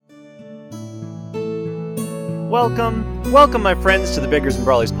Welcome, my friends, to the Beggars and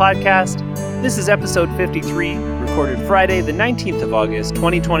Brawlers podcast. This is episode 53, recorded Friday, the 19th of August,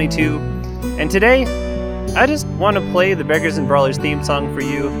 2022. And today, I just want to play the Beggars and Brawlers theme song for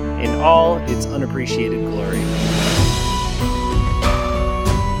you in all its unappreciated glory.